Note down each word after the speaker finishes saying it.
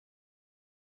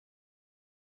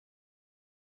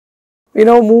We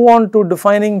now move on to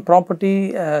defining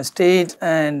property, state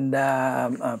and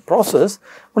process.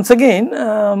 Once again,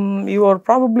 you are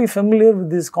probably familiar with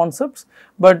these concepts,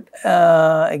 but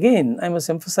again I must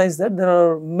emphasize that there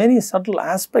are many subtle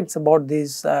aspects about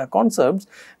these concepts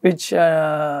which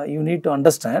you need to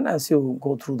understand as you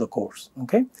go through the course.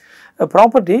 Okay. A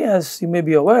property, as you may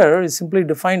be aware, is simply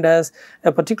defined as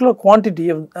a particular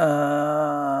quantity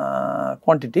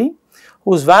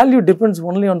whose value depends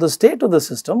only on the state of the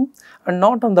system and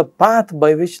not on the path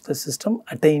by which the system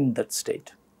attained that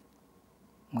state.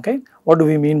 Okay. What do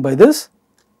we mean by this?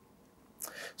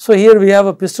 So, here we have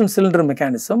a piston cylinder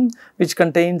mechanism which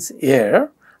contains air,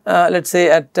 let us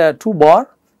say at 2 bar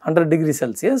 100 degrees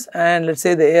Celsius, and let us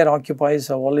say the air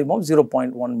occupies a volume of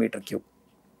 0.1 meter cube.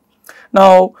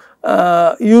 Now,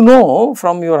 you know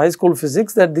from your high school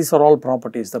physics that these are all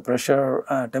properties, the pressure,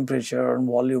 temperature and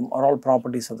volume are all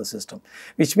properties of the system,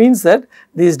 which means that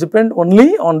these depend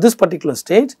only on this particular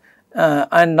state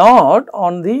and not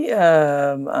on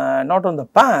the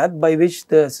path by which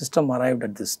the system arrived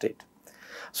at this state.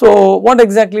 So, what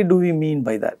exactly do we mean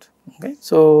by that? Okay.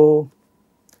 So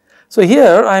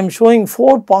here I am showing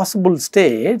 4 possible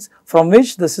states from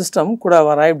which the system could have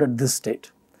arrived at this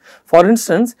state. For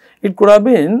instance, it could have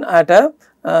been at a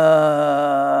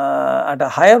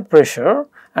higher pressure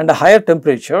and a higher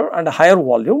temperature and a higher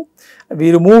volume.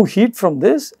 We remove heat from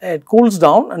this, it cools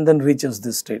down and then reaches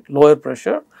this state, lower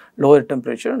pressure, lower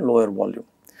temperature and lower volume.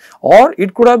 Or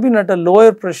it could have been at a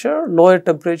lower pressure, lower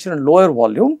temperature and lower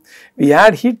volume. We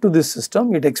add heat to this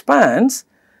system, it expands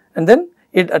and then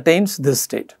it attains this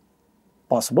state,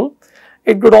 possible.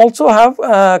 It could also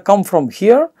have come from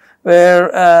here, where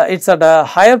it is at a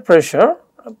higher pressure,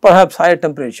 perhaps higher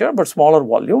temperature but smaller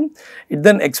volume. It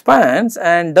then expands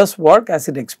and does work as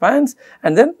it expands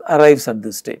and then arrives at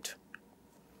this state.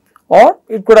 Or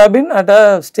it could have been at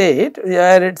a state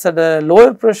where it is at a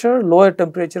lower pressure, lower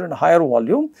temperature and higher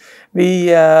volume. We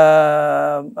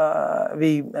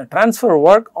transfer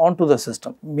work onto the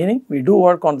system, meaning we do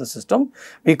work on the system,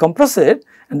 we compress it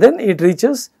and then it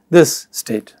reaches this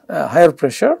state, higher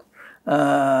pressure,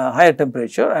 higher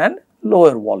temperature and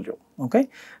lower volume. Okay.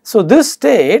 So, this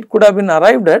state could have been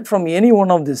arrived at from any one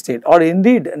of these states, or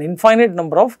indeed an infinite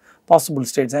number of possible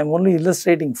states. I am only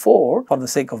illustrating 4 for the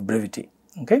sake of brevity.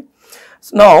 Okay.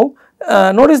 So, now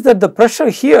notice that the pressure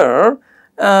here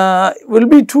will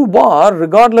be 2 bar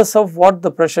regardless of what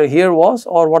the pressure here was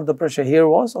or what the pressure here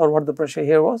was or what the pressure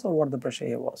here was or what the pressure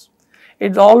here was.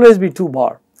 It will always be 2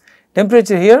 bar.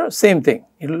 Temperature here, same thing,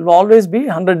 it will always be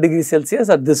 100 degrees Celsius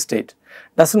at this state.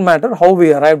 Does not matter how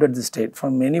we arrived at this state,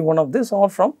 from any one of this or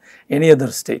from any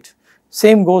other state.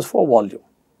 Same goes for volume.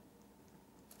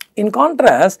 In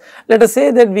contrast, let us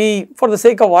say that we, for the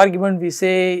sake of argument, we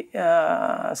say,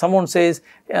 someone says,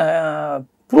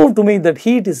 prove to me that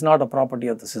heat is not a property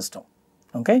of the system.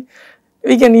 Okay.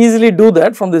 We can easily do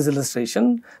that from this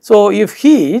illustration. So, if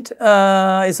heat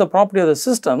is a property of the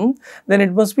system, then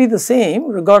it must be the same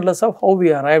regardless of how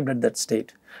we arrived at that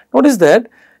state. Notice that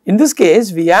in this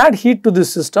case, we add heat to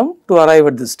this system to arrive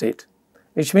at this state,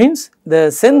 which means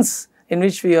the sense in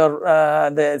which we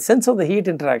are, the sense of the heat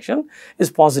interaction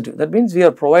is positive. That means we are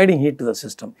providing heat to the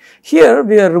system. Here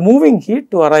we are removing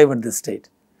heat to arrive at this state,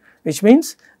 which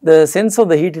means the sense of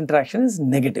the heat interaction is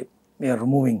negative. We are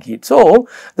removing heat. So,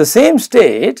 the same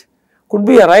state could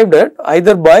be arrived at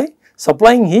either by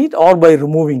supplying heat or by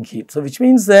removing heat. So, which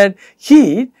means that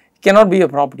heat cannot be a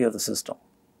property of the system.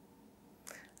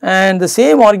 And the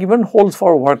same argument holds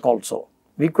for work also.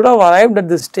 We could have arrived at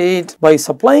this state by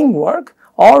supplying work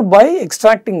or by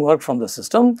extracting work from the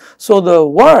system. So, the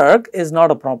work is not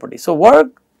a property. So,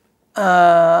 work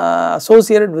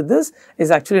associated with this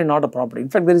is actually not a property. In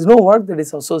fact, there is no work that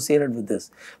is associated with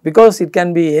this, because it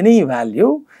can be any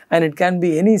value and it can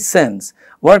be any sense.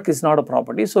 Work is not a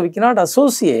property. So, we cannot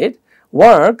associate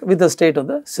work with the state of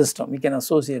the system. We can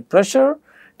associate pressure,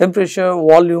 temperature,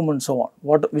 volume and so on,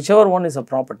 whichever one is a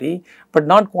property, but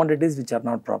not quantities which are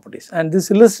not properties. And this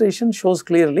illustration shows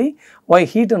clearly why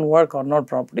heat and work are not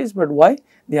properties, but why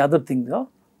the other things are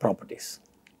properties.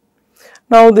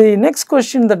 Now, the next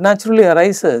question that naturally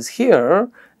arises here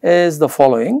is the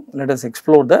following. Let us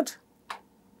explore that.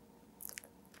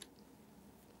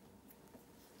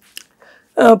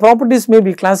 Properties may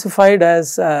be classified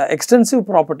as extensive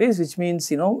properties, which means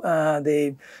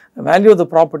the value of the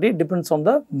property depends on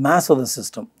the mass of the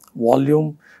system,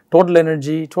 volume, total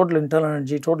energy, total internal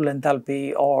energy, total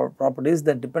enthalpy, or properties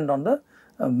that depend on the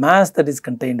mass that is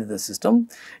contained in the system.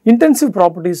 Intensive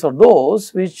properties are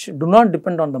those which do not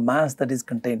depend on the mass that is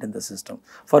contained in the system.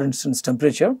 For instance,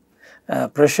 temperature,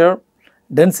 pressure,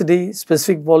 density,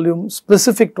 specific volume,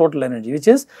 specific total energy, which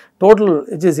is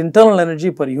internal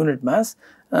energy per unit mass.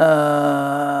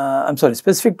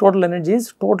 Specific total energy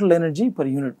is total energy per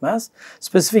unit mass,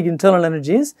 specific internal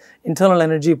energy is internal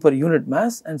energy per unit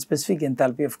mass, and specific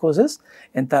enthalpy of course is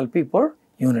enthalpy per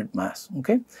unit mass.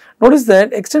 Okay. Notice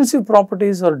that extensive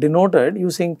properties are denoted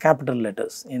using capital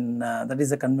letters in that is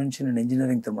the convention in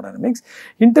engineering thermodynamics.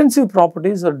 Intensive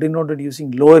properties are denoted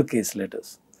using lowercase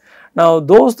letters. Now,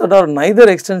 those that are neither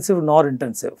extensive nor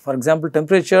intensive, for example,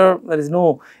 temperature, there is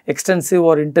no extensive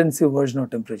or intensive version of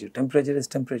temperature. Temperature is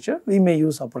temperature, we may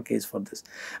use uppercase for this.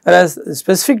 Whereas,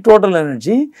 specific total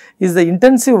energy is the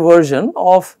intensive version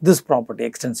of this property,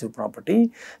 extensive property.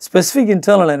 Specific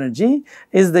internal energy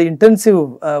is the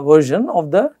intensive version of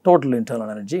the total internal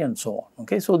energy, and so on.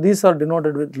 Okay. So, these are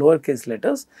denoted with lowercase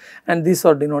letters and these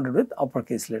are denoted with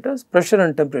uppercase letters. Pressure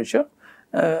and temperature,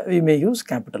 we may use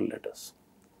capital letters.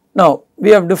 Now,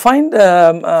 we have defined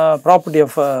property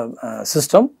of a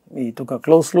system, we took a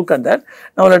close look at that.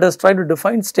 Now, let us try to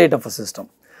define state of a system.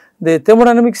 The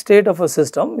thermodynamic state of a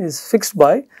system is fixed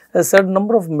by a certain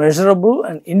number of measurable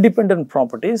and independent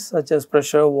properties such as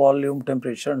pressure, volume,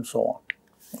 temperature and so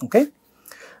on. Okay.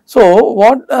 So,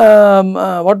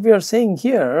 what we are saying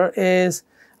here is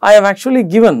I have actually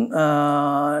given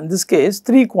in this case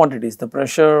 3 quantities, the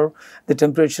pressure, the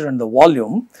temperature and the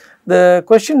volume. The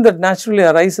question that naturally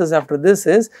arises after this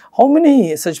is how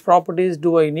many such properties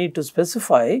do I need to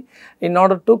specify in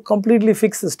order to completely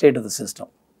fix the state of the system.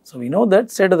 So, we know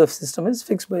that state of the system is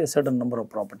fixed by a certain number of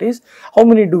properties. How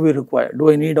many do we require?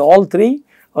 Do I need all 3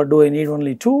 or do I need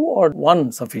only 2 or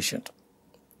 1 sufficient?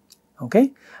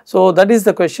 Okay. So, that is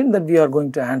the question that we are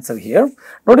going to answer here.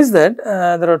 Notice that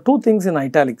there are 2 things in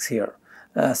italics here,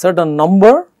 certain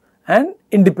number and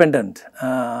independent,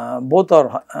 both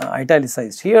are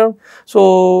italicized here.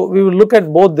 So, we will look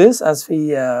at both this as we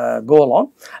go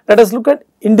along. Let us look at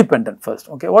independent first.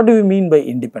 Okay. What do we mean by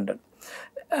independent?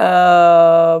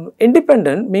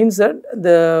 Independent means that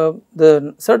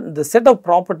the set of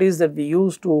properties that we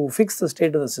use to fix the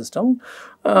state of the system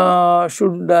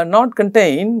should not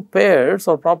contain pairs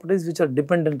or properties which are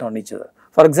dependent on each other.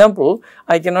 For example,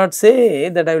 I cannot say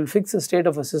that I will fix the state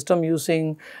of a system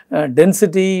using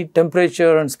density,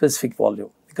 temperature and specific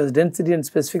volume, because density and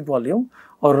specific volume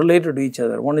are related to each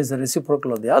other. One is the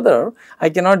reciprocal of the other. I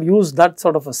cannot use that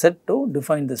sort of a set to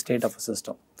define the state of a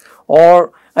system.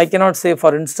 Or I cannot say,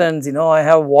 for instance, I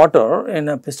have water in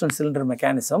a piston cylinder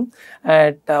mechanism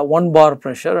at 1 bar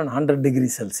pressure and 100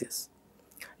 degrees Celsius.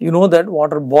 You know that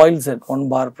water boils at 1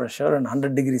 bar pressure and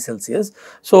 100 degrees Celsius.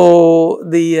 So,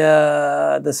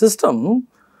 the system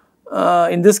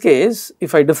in this case,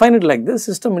 if I define it like this,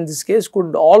 system in this case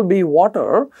could all be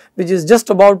water which is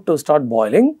just about to start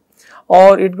boiling,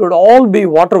 or it could all be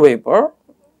water vapor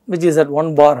which is at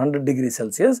 1 bar 100 degrees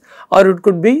Celsius, or it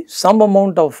could be some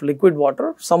amount of liquid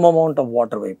water, some amount of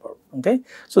water vapor. Okay.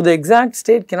 So, the exact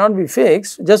state cannot be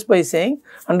fixed just by saying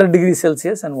 100 degrees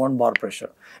Celsius and 1 bar pressure,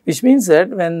 which means that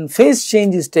when phase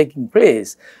change is taking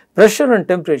place, pressure and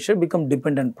temperature become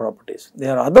dependent properties. They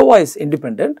are otherwise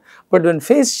independent, but when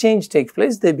phase change takes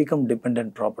place, they become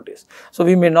dependent properties. So,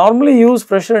 we may normally use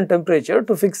pressure and temperature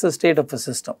to fix the state of a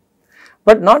system,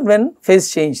 but not when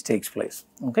phase change takes place.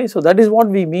 Okay. So, that is what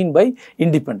we mean by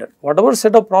independent. Whatever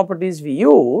set of properties we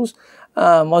use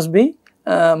must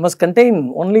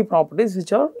contain only properties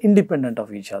which are independent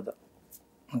of each other.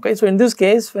 Okay. So, in this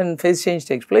case, when phase change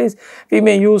takes place, we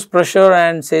may use pressure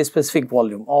and say specific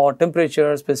volume, or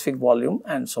temperature, specific volume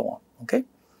and so on. Okay.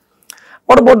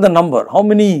 What about the number? How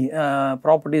many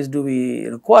properties do we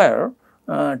require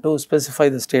to specify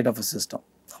the state of a system?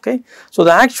 Okay. So,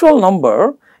 the actual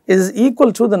number is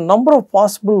equal to the number of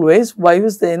possible ways by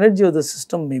which the energy of the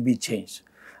system may be changed.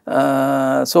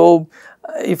 So,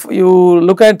 if you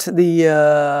look at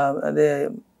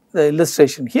the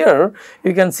illustration here,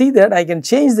 you can see that I can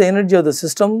change the energy of the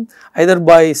system either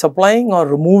by supplying or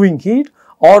removing heat,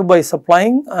 or by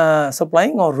supplying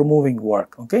or removing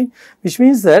work. Okay, which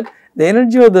means that the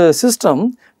energy of the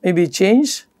system may be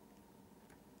changed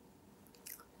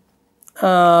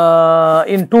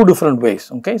in 2 different ways.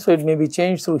 Okay. So, it may be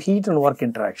changed through heat and work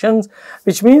interactions,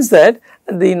 which means that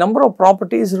the number of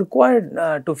properties required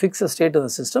to fix the state of the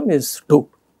system is 2.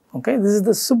 Okay. This is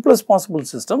the simplest possible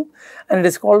system, and it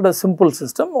is called a simple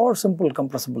system or simple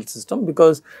compressible system,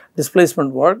 because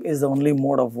displacement work is the only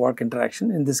mode of work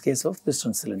interaction in this case of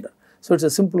piston cylinder. So, it is a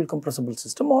simple compressible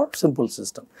system or simple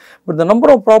system, but the number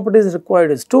of properties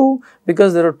required is 2,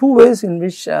 because there are 2 ways in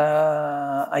which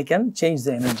I can change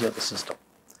the energy of the system.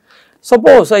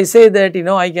 Suppose I say that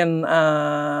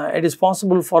it is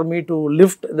possible for me to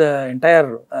lift the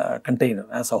entire container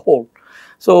as a whole.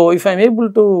 So, if I am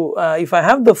able to, if I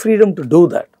have the freedom to do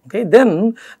that, okay,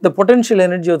 then the potential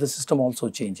energy of the system also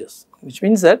changes, which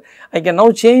means that I can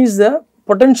now change the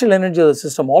potential energy of the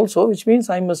system also, which means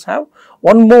I must have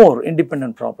one more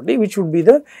independent property, which would be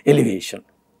the elevation.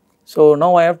 So,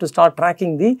 now I have to start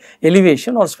tracking the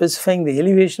elevation or specifying the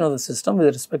elevation of the system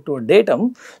with respect to a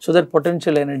datum, so that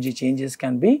potential energy changes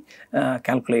can be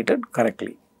calculated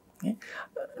correctly. Okay.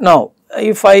 Now,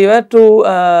 if I were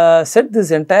to set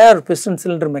this entire piston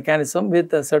cylinder mechanism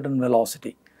with a certain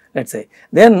velocity, let us say,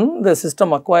 then the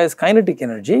system acquires kinetic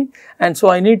energy, and so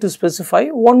I need to specify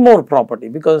one more property,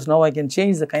 because now I can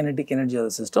change the kinetic energy of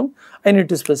the system. I need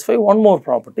to specify one more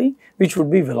property, which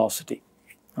would be velocity.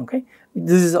 Okay.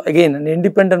 This is again an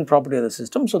independent property of the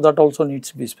system, so that also needs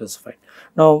to be specified.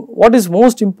 Now, what is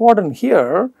most important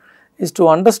here is to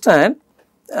understand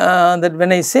that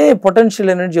when I say potential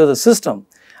energy of the system,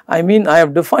 I mean I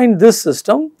have defined this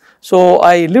system. So,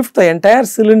 I lift the entire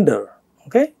cylinder,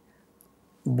 okay,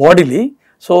 bodily,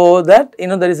 so that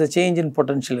there is a change in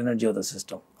potential energy of the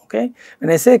system. Okay. When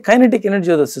I say kinetic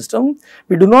energy of the system,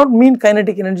 we do not mean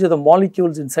kinetic energy of the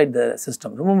molecules inside the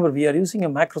system. Remember, we are using a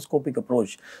macroscopic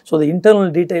approach, so the internal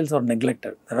details are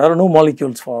neglected. There are no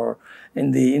molecules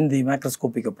in the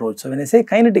macroscopic approach. So, when I say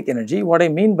kinetic energy, what I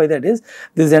mean by that is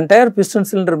this entire piston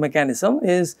cylinder mechanism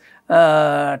is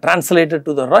translated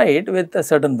to the right with a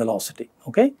certain velocity.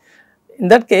 Okay. In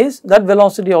that case, that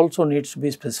velocity also needs to be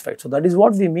specified. So, that is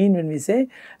what we mean when we say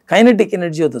kinetic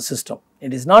energy of the system.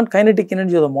 It is not kinetic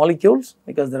energy of the molecules,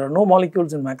 because there are no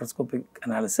molecules in macroscopic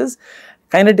analysis.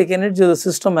 Kinetic energy of the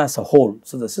system as a whole.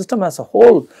 So, the system as a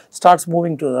whole starts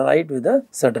moving to the right with a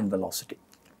certain velocity.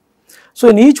 So,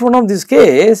 in each one of these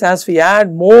cases, as we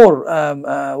add more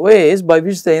ways by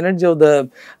which the energy of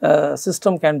the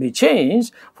system can be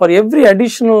changed, for every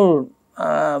additional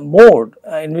mode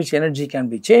in which energy can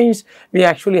be changed, we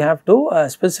actually have to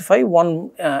specify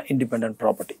one independent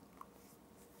property.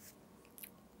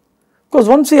 Because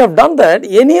once we have done that,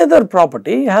 any other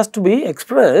property has to be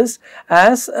expressed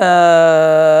as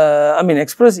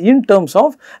expressed in terms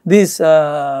of these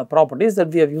properties that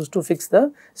we have used to fix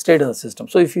the state of the system.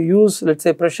 So, if you use, let us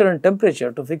say, pressure and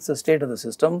temperature to fix the state of the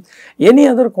system, any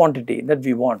other quantity that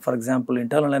we want, for example,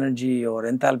 internal energy or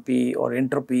enthalpy or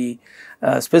entropy,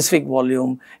 specific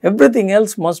volume, everything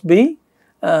else must be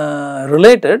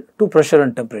related to pressure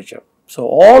and temperature. So,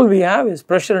 all we have is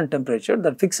pressure and temperature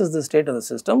that fixes the state of the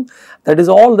system. That is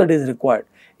all that is required.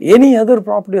 Any other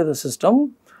property of the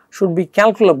system should be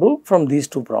calculable from these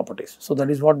two properties. So, that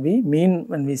is what we mean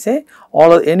when we say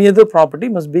any other property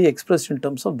must be expressed in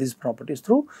terms of these properties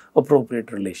through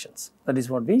appropriate relations. That is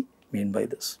what we mean by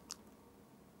this.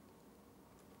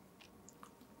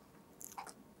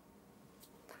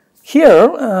 Here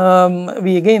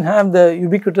we again have the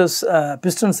ubiquitous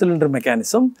piston cylinder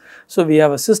mechanism. So, we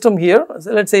have a system here,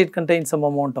 so let us say it contains some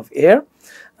amount of air.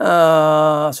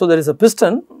 So, there is a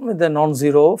piston with a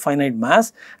non-zero finite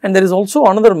mass, and there is also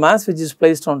another mass which is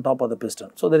placed on top of the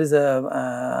piston. So, there is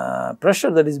a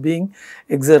pressure that is being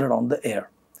exerted on the air.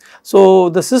 So,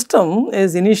 the system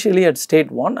is initially at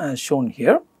state 1 as shown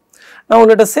here. Now,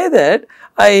 let us say that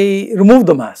I remove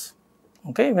the mass.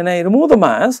 Okay. When I remove the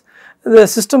mass, the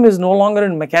system is no longer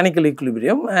in mechanical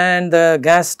equilibrium and the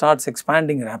gas starts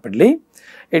expanding rapidly.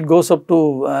 It goes up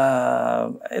to,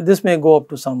 this may go up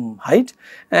to some height,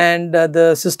 and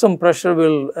the system pressure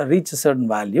will reach a certain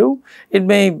value. It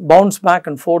may bounce back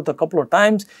and forth a couple of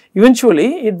times.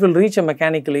 Eventually, it will reach a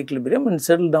mechanical equilibrium and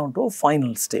settle down to a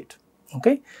final state.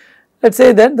 Okay. Let us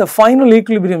say that the final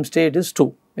equilibrium state is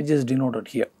 2, which is denoted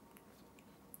here.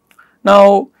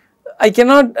 Now, I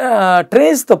cannot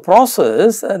trace the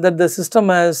process that the system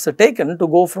has taken to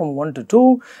go from 1 to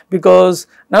 2, because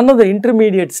none of the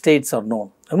intermediate states are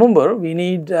known. Remember, we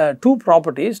need 2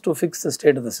 properties to fix the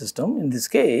state of the system in this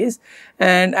case,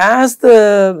 and as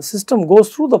the system goes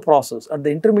through the process at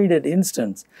the intermediate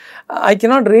instance, I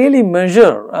cannot really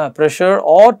measure pressure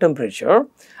or temperature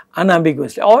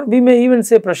unambiguously, or we may even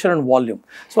say pressure and volume.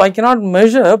 So, I cannot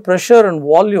measure pressure and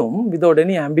volume without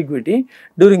any ambiguity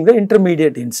during the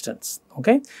intermediate instance,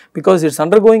 okay, because it is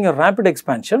undergoing a rapid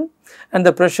expansion and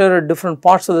the pressure at different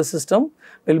parts of the system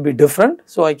will be different.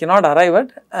 So, I cannot arrive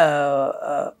at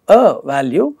a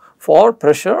value for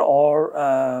pressure, or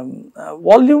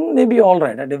volume may be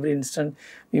alright, at every instant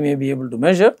we may be able to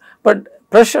measure, but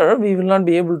pressure we will not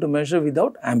be able to measure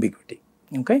without ambiguity.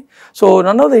 Okay. So,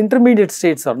 none of the intermediate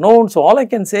states are known. So, all I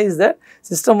can say is that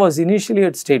system was initially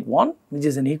at state 1, which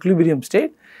is an equilibrium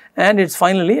state, and it is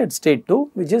finally at state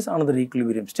 2, which is another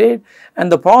equilibrium state, and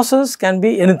the process can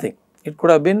be anything. It could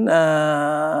have been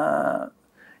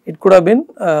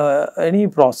any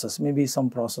process, maybe some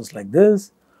process like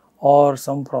this, or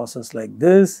some process like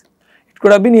this. It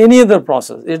could have been any other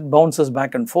process, it bounces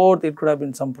back and forth, it could have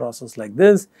been some process like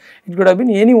this, it could have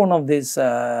been any one of these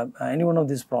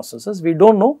processes. We do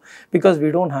not know because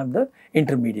we do not have the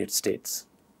intermediate states.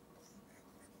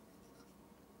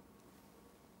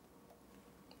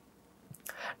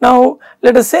 Now,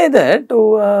 let us say that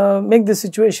to make the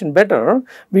situation better,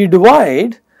 we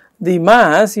divide the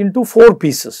mass into 4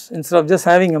 pieces. Instead of just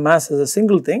having a mass as a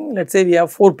single thing, let us say we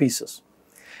have 4 pieces.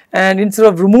 And instead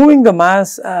of removing the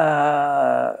mass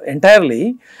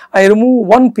entirely, I remove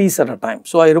one piece at a time.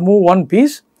 So, I remove one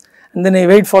piece and then I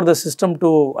wait for the system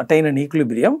to attain an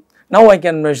equilibrium. Now, I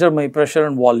can measure my pressure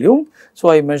and volume. So,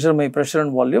 I measure my pressure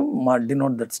and volume,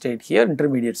 denote that state here,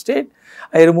 intermediate state.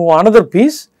 I remove another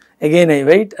piece. Again I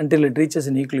wait until it reaches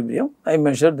an equilibrium, I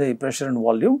measure the pressure and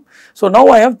volume. So, now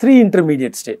I have 3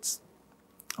 intermediate states,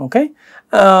 okay.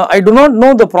 I do not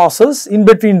know the process in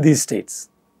between these states,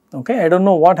 okay. I do not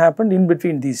know what happened in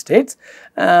between these states.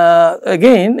 The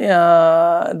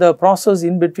process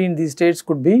in between these states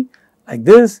could be like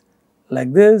this,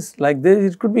 like this, like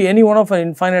this. It could be any one of an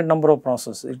infinite number of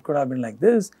processes. It could have been like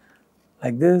this,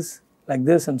 like this, like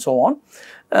this, and so on.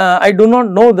 I do not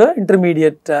know the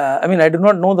intermediate, I do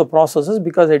not know the processes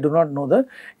because I do not know the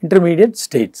intermediate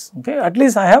states, okay. At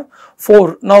least I have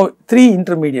 4, now 3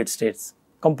 intermediate states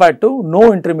compared to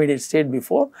no intermediate state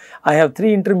before. I have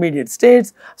 3 intermediate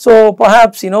states. So,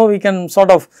 perhaps we can sort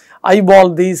of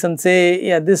eyeball these and say,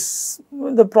 yeah,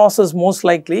 the process most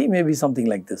likely may be something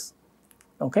like this,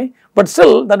 okay. But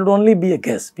still that would only be a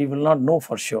guess, we will not know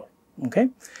for sure, okay.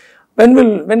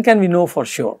 When can we know for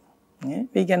sure? Yeah,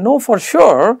 we can know for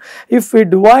sure if we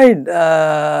divide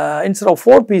instead of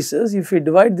 4 pieces, if we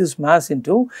divide this mass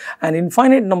into an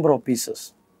infinite number of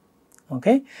pieces,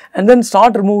 okay, and then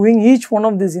start removing each one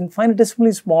of these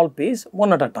infinitesimally small piece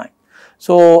one at a time.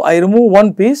 So, I remove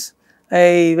one piece,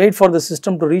 I wait for the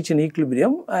system to reach an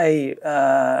equilibrium, I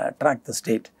track the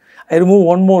state, I remove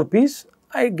one more piece,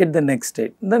 I get the next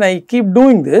state, then I keep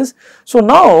doing this. So,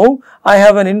 now I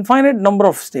have an infinite number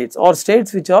of states or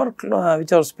states which are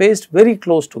spaced very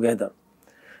close together.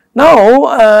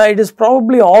 Now, it is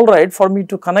probably alright for me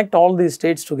to connect all these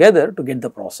states together to get the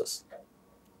process.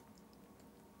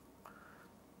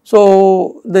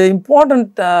 So, the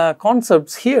important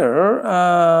concepts here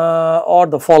are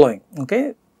the following,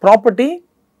 okay. Property,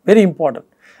 very important,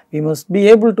 we must be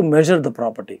able to measure the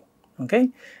property, okay.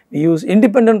 We use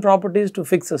independent properties to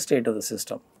fix the state of the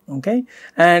system, okay,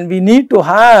 and we need to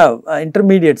have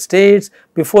intermediate states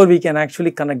before we can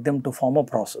actually connect them to form a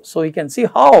process. So, we can see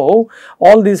how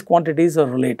all these quantities are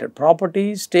related: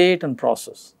 property, state and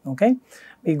process, okay.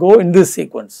 We go in this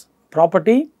sequence: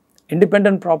 property,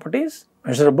 independent properties,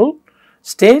 measurable,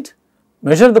 state,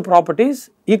 measure the properties,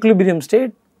 equilibrium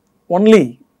state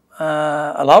only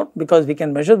allowed because we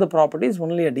can measure the properties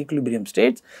only at equilibrium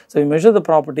states. So, we measure the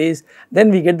properties,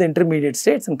 then we get the intermediate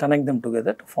states and connect them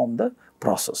together to form the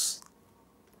process.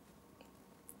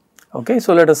 Okay,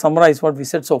 so let us summarize what we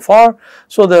said so far.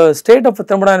 So, the state of a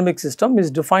thermodynamic system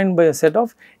is defined by a set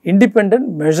of independent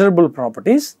measurable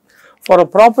properties. For a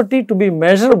property to be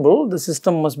measurable, the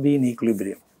system must be in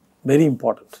equilibrium, very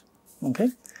important. Okay.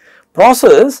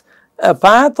 Process, a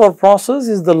path or process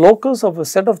is the locus of a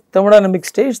set of thermodynamic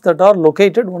states that are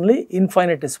located only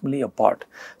infinitesimally apart.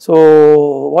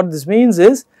 So, what this means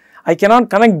is I cannot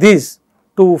connect these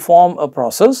to form a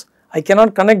process, I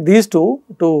cannot connect these two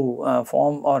to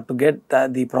form or to get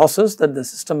the process that the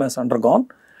system has undergone.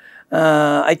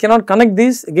 I cannot connect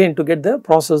these again to get the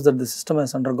process that the system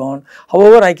has undergone.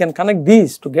 However, I can connect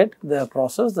these to get the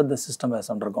process that the system has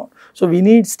undergone. So, we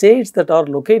need states that are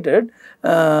located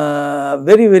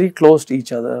very, very close to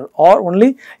each other or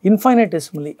only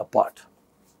infinitesimally apart.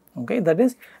 Okay, that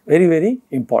is very, very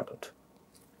important.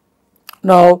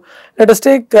 Now, let us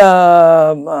take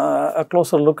a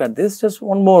closer look at this. Just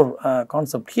one more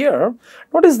concept here.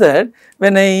 Notice that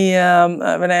when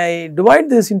I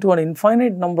divide this into an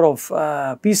infinite number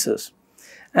of pieces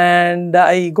and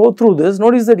I go through this,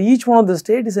 notice that each one of the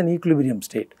state is an equilibrium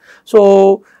state.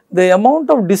 So, the amount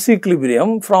of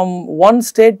disequilibrium from one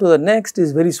state to the next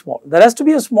is very small. There has to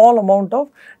be a small amount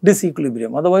of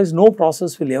disequilibrium, otherwise no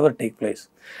process will ever take place.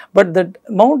 But that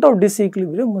amount of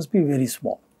disequilibrium must be very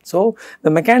small. So,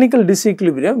 the mechanical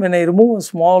disequilibrium when I remove a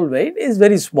small weight is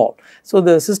very small. So,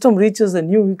 the system reaches the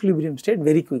new equilibrium state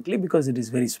very quickly because it is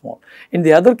very small. In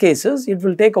the other cases, it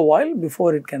will take a while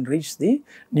before it can reach the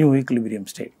new equilibrium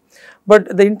state.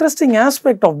 But the interesting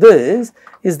aspect of this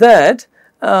is that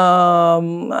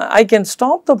I can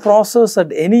stop the process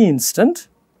at any instant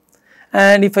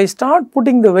and if I start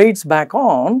putting the weights back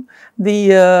on,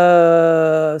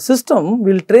 the system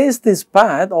will trace this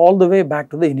path all the way back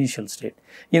to the initial state.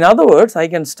 In other words, I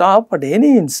can stop at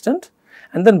any instant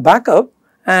and then back up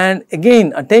and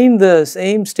again attain the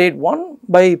same state 1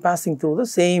 by passing through the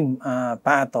same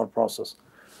path or process.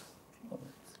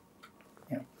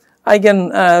 I can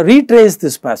retrace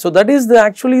this path. So, that is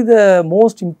actually the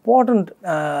most important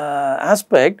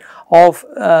aspect of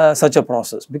such a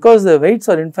process, because the weights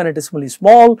are infinitesimally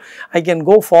small. I can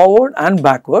go forward and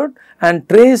backward and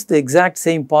trace the exact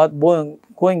same path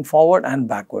going forward and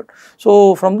backward.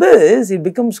 So, from this it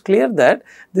becomes clear that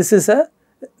this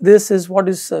is what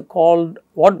is called,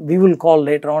 what we will call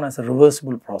later on as a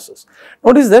reversible process.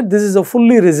 Notice that this is a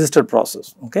fully resisted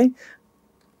process. Okay.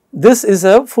 This is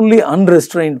a fully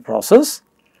unrestrained process,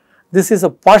 this is a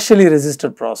partially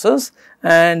resisted process,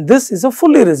 and this is a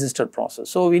fully resisted process.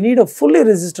 So, we need a fully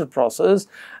resisted process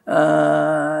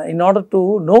in order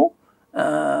to know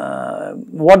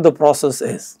what the process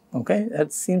is. Okay.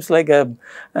 That seems like a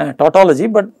tautology,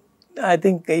 but I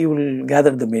think you will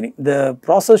gather the meaning. The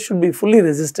process should be fully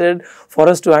resisted for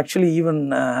us to actually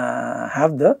even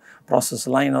have the process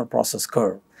line or process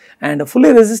curve. And a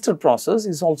fully resisted process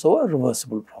is also a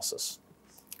reversible process.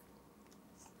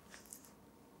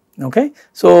 Okay.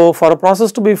 So, for a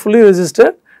process to be fully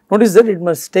resisted, notice that it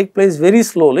must take place very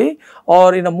slowly,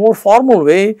 or in a more formal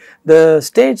way, the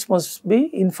states must be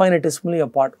infinitesimally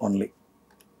apart only.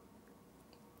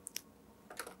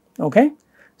 Okay.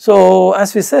 So,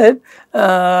 as we said,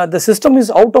 the system is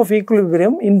out of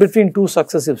equilibrium in between two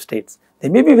successive states. They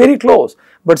may be very close,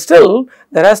 but still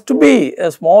there has to be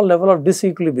a small level of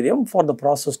disequilibrium for the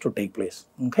process to take place.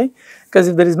 Okay. Because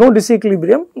if there is no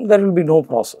disequilibrium, there will be no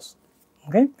process.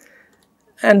 Okay.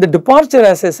 And the departure,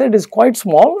 as I said, is quite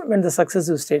small when the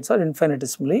successive states are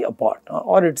infinitesimally apart,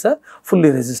 or it is a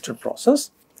fully resisted process.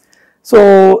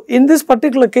 So, in this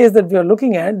particular case that we are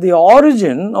looking at, the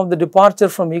origin of the departure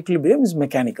from equilibrium is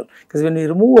mechanical, because when we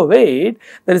remove a weight,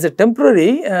 there is a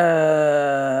temporary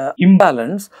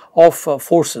imbalance of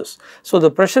forces. So,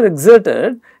 the pressure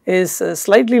exerted is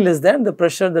slightly less than the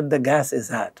pressure that the gas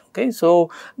is at. Okay. So,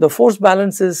 the force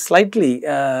balance is slightly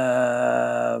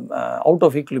out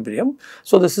of equilibrium.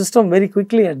 So, the system very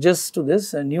quickly adjusts to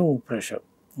this new pressure.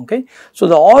 Okay. So,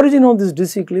 the origin of this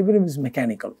disequilibrium is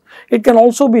mechanical. It can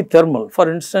also be thermal.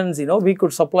 For instance, we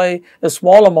could supply a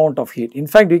small amount of heat. In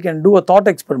fact, we can do a thought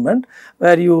experiment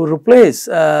where you replace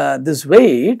this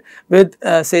weight with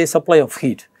say supply of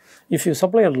heat. If you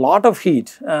supply a lot of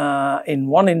heat in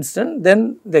one instant,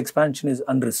 then the expansion is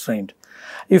unrestrained.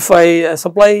 If I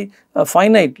supply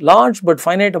a large but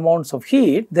finite amounts of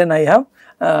heat, then I have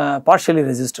partially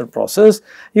resisted process.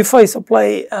 If I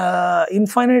supply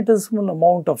infinitesimal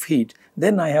amount of heat,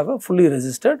 then I have a fully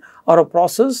resisted or a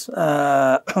process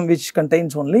which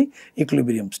contains only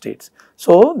equilibrium states.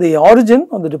 So, the origin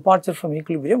of the departure from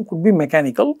equilibrium could be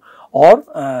mechanical or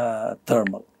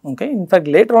thermal. Okay. In fact,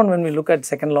 later on when we look at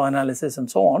second law analysis and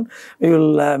so on, we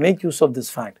will make use of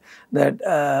this fact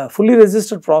that fully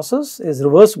resisted process is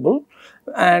reversible,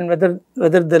 and whether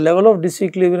the level of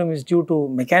disequilibrium is due to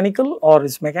mechanical or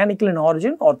is mechanical in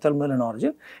origin or thermal in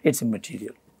origin, it is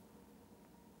immaterial.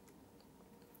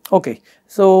 Okay.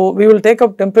 So, we will take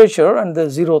up temperature and the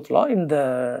zeroth law in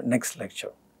the next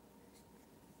lecture.